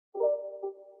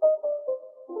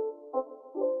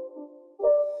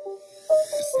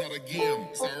not a game,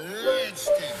 it's a rich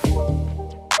thing.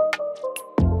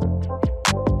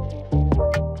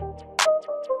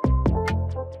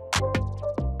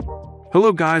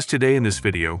 Hello guys, today in this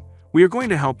video, we are going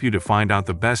to help you to find out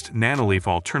the best Nanoleaf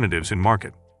alternatives in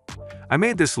market. I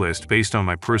made this list based on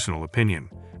my personal opinion,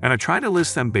 and I try to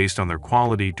list them based on their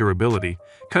quality, durability,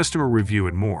 customer review,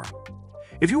 and more.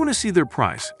 If you want to see their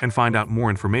price and find out more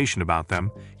information about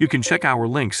them, you can check our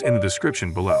links in the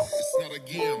description below. It's not a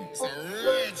game, it's a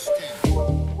rich thing.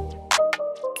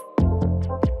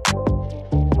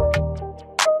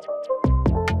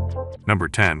 Number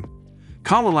 10.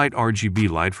 Light RGB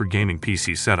light for gaming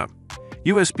PC setup.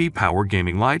 USB power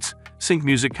gaming lights, sync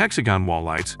music hexagon wall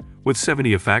lights with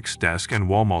 70 effects, desk and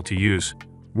wall multi-use.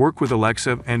 Work with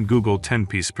Alexa and Google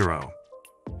 10-piece Pro.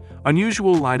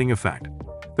 Unusual lighting effect.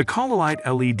 The Light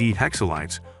LED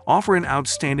hexalights offer an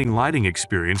outstanding lighting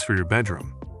experience for your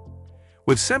bedroom.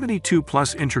 With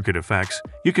 72+ intricate effects,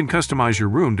 you can customize your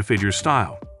room to fit your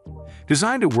style.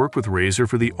 Designed to work with Razer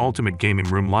for the ultimate gaming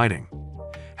room lighting.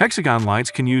 Hexagon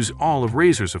lights can use all of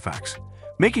Razer's effects,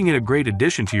 making it a great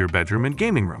addition to your bedroom and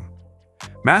gaming room.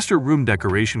 Master room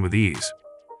decoration with ease.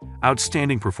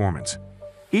 Outstanding performance.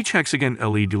 Each hexagon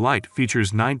LED light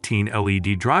features 19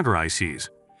 LED driver ICs,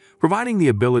 providing the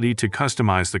ability to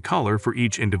customize the color for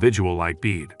each individual light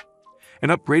bead. An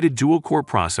upgraded dual-core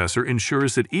processor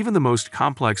ensures that even the most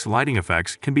complex lighting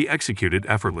effects can be executed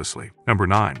effortlessly. Number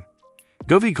 9.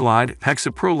 TechGuide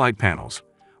Hexa Pro Light Panels.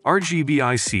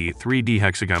 RGBIC 3D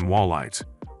hexagon wall lights.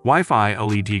 Wi-Fi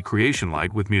LED creation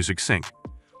light with music sync.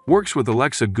 Works with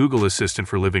Alexa Google Assistant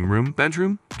for living room,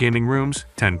 bedroom, gaming rooms,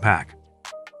 10-pack.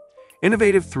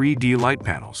 Innovative 3D light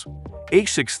panels.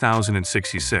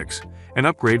 H6066, an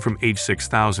upgrade from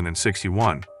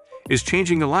H6061, is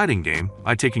changing the lighting game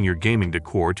by taking your gaming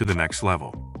decor to the next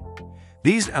level.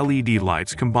 These LED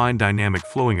lights combine dynamic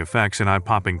flowing effects and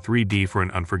eye-popping 3D for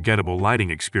an unforgettable lighting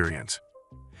experience.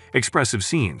 Expressive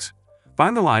scenes.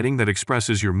 Find the lighting that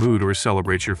expresses your mood or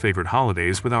celebrates your favorite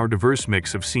holidays with our diverse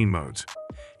mix of scene modes.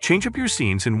 Change up your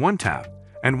scenes in one tap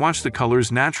and watch the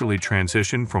colors naturally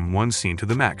transition from one scene to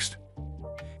the next.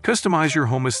 Customize your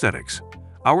home aesthetics.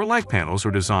 Our light panels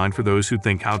are designed for those who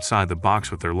think outside the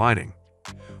box with their lighting.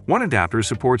 One adapter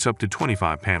supports up to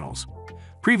 25 panels.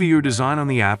 Preview your design on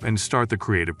the app and start the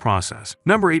creative process.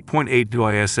 Number 8.8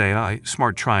 DISAI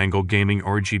Smart Triangle Gaming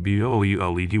RGB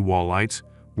LED Wall Lights.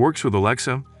 Works with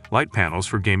Alexa, light panels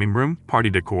for gaming room, party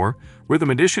decor,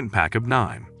 Rhythm Edition pack of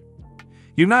 9.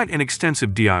 Unite an extensive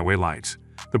DIY lights.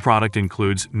 The product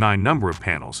includes 9 number of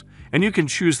panels, and you can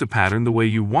choose the pattern the way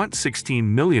you want.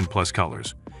 16 million plus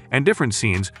colors, and different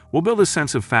scenes will build a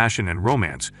sense of fashion and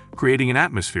romance, creating an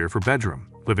atmosphere for bedroom,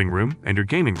 living room, and your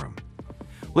gaming room.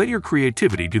 Let your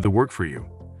creativity do the work for you.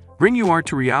 Bring your art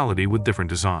to reality with different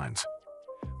designs.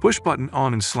 Push button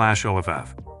on and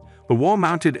 /OFF. The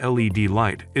wall-mounted LED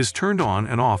light is turned on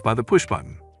and off by the push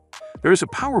button. There is a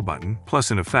power button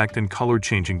plus an effect and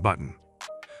color-changing button.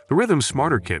 The Rhythm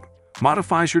Smarter Kit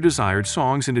modifies your desired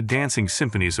songs into dancing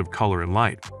symphonies of color and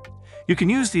light. You can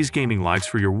use these gaming lights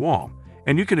for your wall,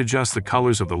 and you can adjust the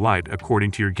colors of the light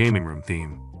according to your gaming room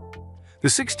theme. The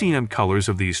 16M colors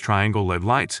of these triangle LED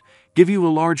lights give you a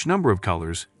large number of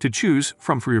colors to choose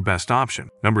from for your best option.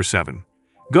 Number 7.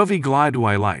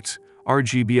 TechGuide Lights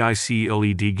RGBIC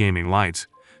LED Gaming Lights,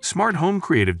 Smart Home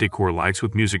Creative Decor Lights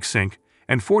with Music Sync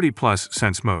and 40+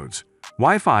 Sense Modes,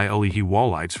 Wi-Fi LED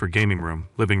Wall Lights for gaming room,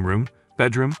 living room,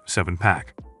 bedroom,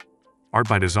 7-pack. Art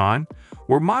by design,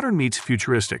 where modern meets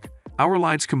futuristic, our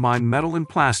lights combine metal and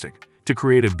plastic to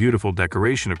create a beautiful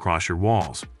decoration across your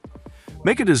walls.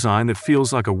 Make a design that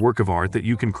feels like a work of art that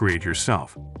you can create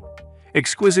yourself.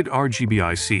 Exquisite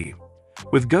RGBIC.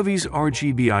 With TechGuide's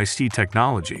RGBIC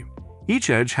technology,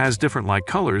 each edge has different light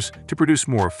colors to produce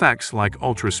more effects like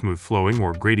ultra-smooth flowing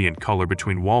or gradient color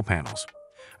between wall panels.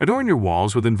 Adorn your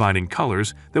walls with inviting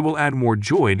colors that will add more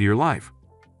joy to your life.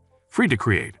 Free to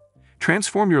create.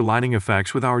 Transform your lighting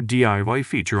effects with our DIY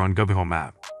feature on Home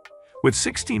app. With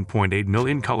 16.8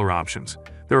 million color options,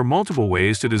 there are multiple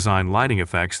ways to design lighting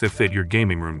effects that fit your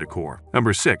gaming room decor.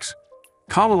 Number 6.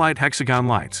 Light Hexagon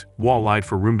Lights, Wall Light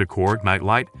for Room Decor, Night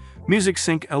Light, Music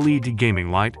Sync LED Gaming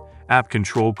Light, App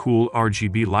Control Cool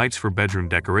RGB Lights for Bedroom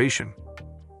Decoration.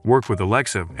 Work with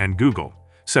Alexa and Google,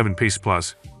 7-piece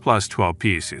plus 12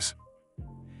 pieces.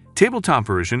 Tabletop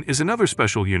version is another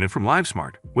special unit from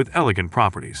LiveSmart with elegant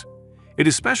properties. It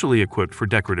is specially equipped for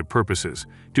decorative purposes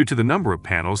due to the number of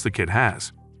panels the kit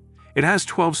has. It has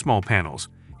 12 small panels,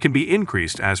 can be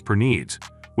increased as per needs,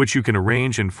 which you can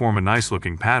arrange and form a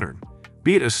nice-looking pattern,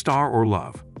 be it a star or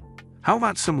love. How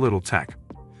about some little tech?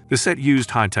 The set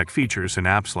used high-tech features and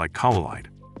apps like Light.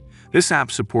 This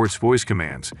app supports voice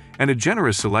commands and a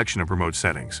generous selection of remote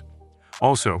settings.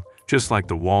 Also, just like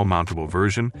the wall-mountable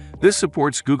version, this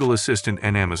supports Google Assistant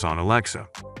and Amazon Alexa,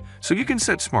 so you can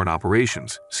set smart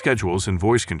operations, schedules, and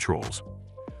voice controls.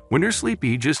 When you're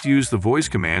sleepy, just use the voice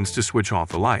commands to switch off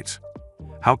the lights.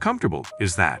 How comfortable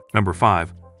is that? Number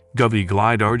 5.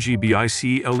 TechGuide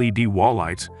RGBIC LED Wall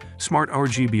Lights. Smart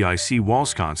RGBIC wall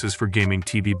sconces for gaming,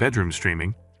 TV, bedroom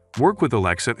streaming. Work with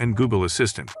Alexa and Google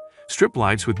Assistant. Strip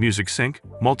lights with music sync,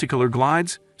 multicolor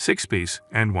glides, 6-piece,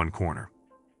 and 1 corner.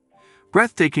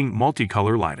 Breathtaking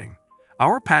multicolor lighting.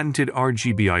 Our patented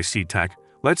RGBIC tech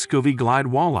lets TechGuide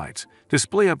wall lights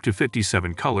display up to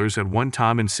 57 colors at one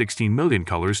time and 16 million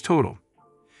colors total.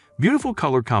 Beautiful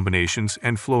color combinations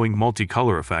and flowing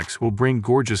multicolor effects will bring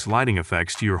gorgeous lighting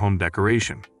effects to your home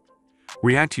decoration.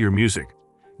 React to your music.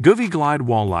 TechGuide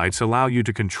wall lights allow you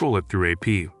to control it through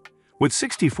AP, with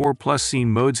 64+ scene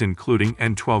modes including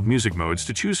and 12 music modes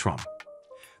to choose from.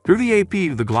 Through the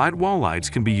AP, the Glide wall lights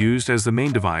can be used as the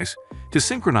main device to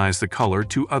synchronize the color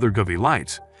to other TechGuide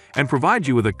lights and provide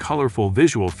you with a colorful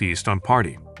visual feast on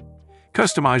party.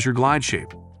 Customize your glide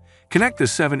shape. Connect the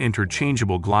 7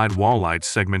 interchangeable Glide wall light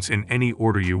segments in any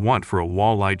order you want for a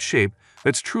wall light shape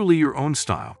that's truly your own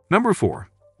style. Number 4.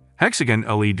 Hexagon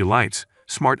LED Lights.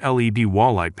 Smart LED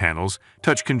wall light panels,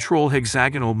 touch control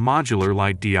hexagonal modular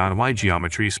light DIY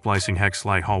geometry splicing hex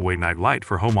light hallway night light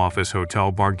for home office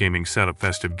hotel bar gaming setup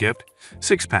festive gift,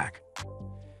 6-pack.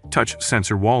 Touch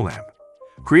sensor wall lamp.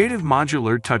 Creative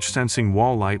modular touch sensing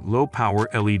wall light low power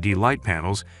LED light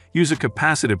panels use a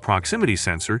capacitive proximity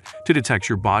sensor to detect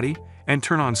your body and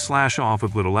turn on/off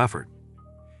with little effort.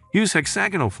 Use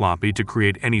hexagonal floppy to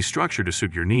create any structure to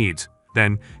suit your needs,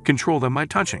 then control them by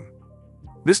touching.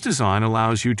 This design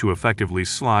allows you to effectively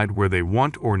slide where they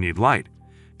want or need light.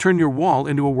 Turn your wall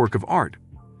into a work of art.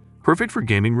 Perfect for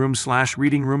gaming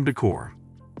room/reading room decor.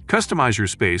 Customize your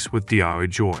space with DIY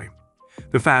Joy.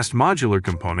 The fast modular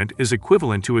component is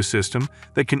equivalent to a system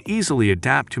that can easily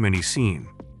adapt to any scene.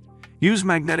 Use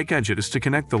magnetic edges to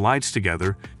connect the lights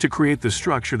together to create the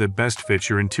structure that best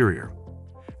fits your interior.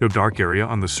 No dark area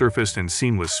on the surface and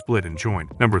seamless split and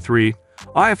joint. Number 3.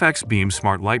 IFX Beam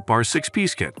Smart Light Bar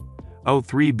 6-piece kit.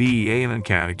 O3BEA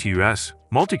and US.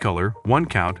 Multicolor, 1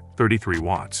 count, 33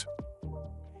 watts.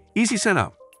 Easy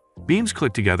setup. Beams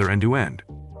click together end to end.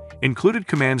 Included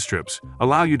command strips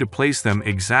allow you to place them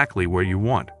exactly where you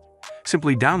want.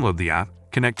 Simply download the app,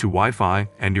 connect to Wi-Fi,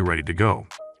 and you're ready to go.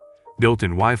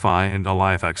 Built-in Wi-Fi and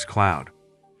LIFX Cloud.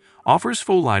 Offers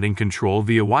full lighting control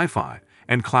via Wi-Fi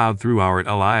and cloud through our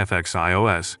LIFX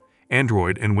iOS,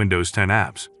 Android, and Windows 10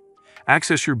 apps.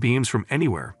 Access your beams from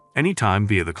anywhere, anytime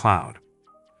via the cloud.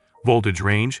 Voltage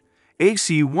range,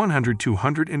 AC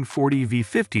 100-240 V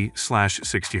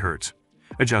 50/60 Hz.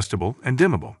 Adjustable and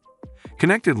dimmable.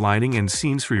 Connected lighting and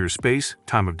scenes for your space,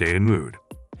 time of day, and mood.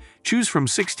 Choose from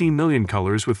 16 million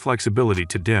colors with flexibility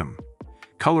to dim.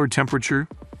 Color temperature,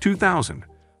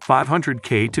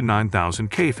 2500K to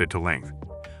 9000K fit to length.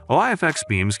 LIFX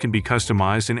beams can be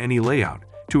customized in any layout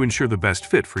to ensure the best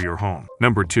fit for your home.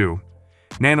 Number 2.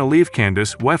 Nanoleaf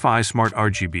Canvas Wi-Fi Smart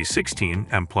RGB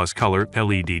 16M Plus Color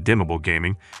LED Dimmable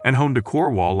Gaming and Home Decor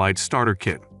Wall Light Starter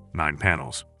Kit, 9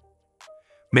 panels.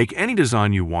 Make any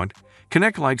design you want.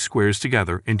 Connect light squares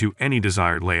together into any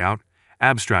desired layout,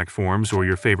 abstract forms, or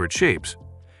your favorite shapes.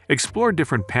 Explore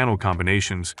different panel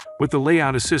combinations with the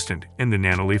Layout Assistant in the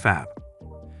Nanoleaf app.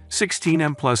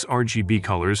 16M Plus RGB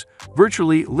colors,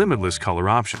 virtually limitless color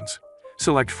options.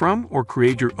 Select from or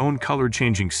create your own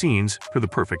color-changing scenes for the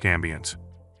perfect ambience.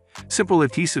 Simple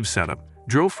adhesive setup,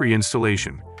 drill-free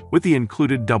installation with the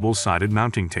included double-sided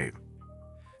mounting tape.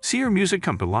 See your music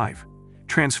come to life.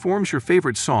 Transforms your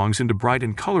favorite songs into bright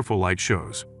and colorful light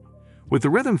shows. With the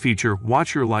rhythm feature,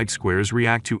 watch your light squares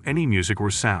react to any music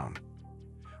or sound.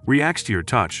 Reacts to your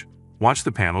touch. Watch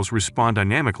the panels respond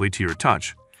dynamically to your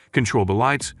touch, control the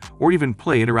lights, or even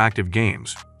play interactive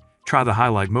games. Try the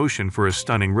highlight motion for a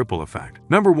stunning ripple effect.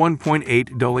 Number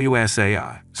 1.8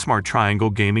 WSAI Smart Triangle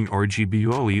Gaming RGB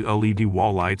LED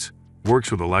Wall Lights.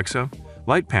 Works with Alexa.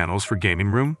 Light panels for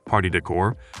gaming room, party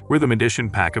decor, Rhythm Edition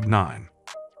pack of 9.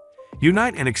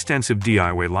 Unite and extensive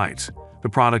DIY lights. The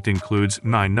product includes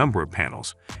 9 number of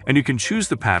panels, and you can choose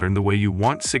the pattern the way you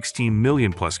want. 16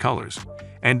 million plus colors,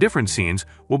 and different scenes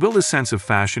will build a sense of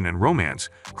fashion and romance,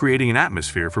 creating an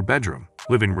atmosphere for bedroom,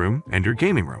 living room, and your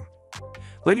gaming room.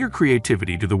 Let your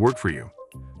creativity do the work for you.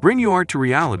 Bring your art to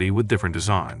reality with different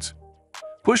designs.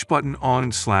 Push button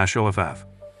on/OFF.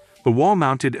 The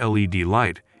wall-mounted LED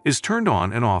light is turned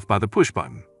on and off by the push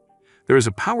button. There is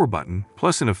a power button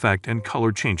plus an effect and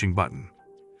color-changing button.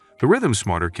 The Rhythm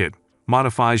Smarter Kit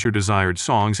modifies your desired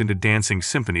songs into dancing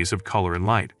symphonies of color and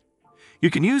light. You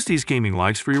can use these gaming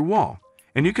lights for your wall,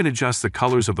 and you can adjust the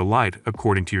colors of the light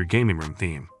according to your gaming room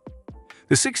theme.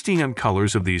 The 16M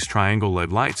colors of these triangle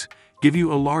LED lights give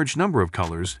you a large number of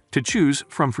colors to choose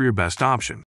from for your best option.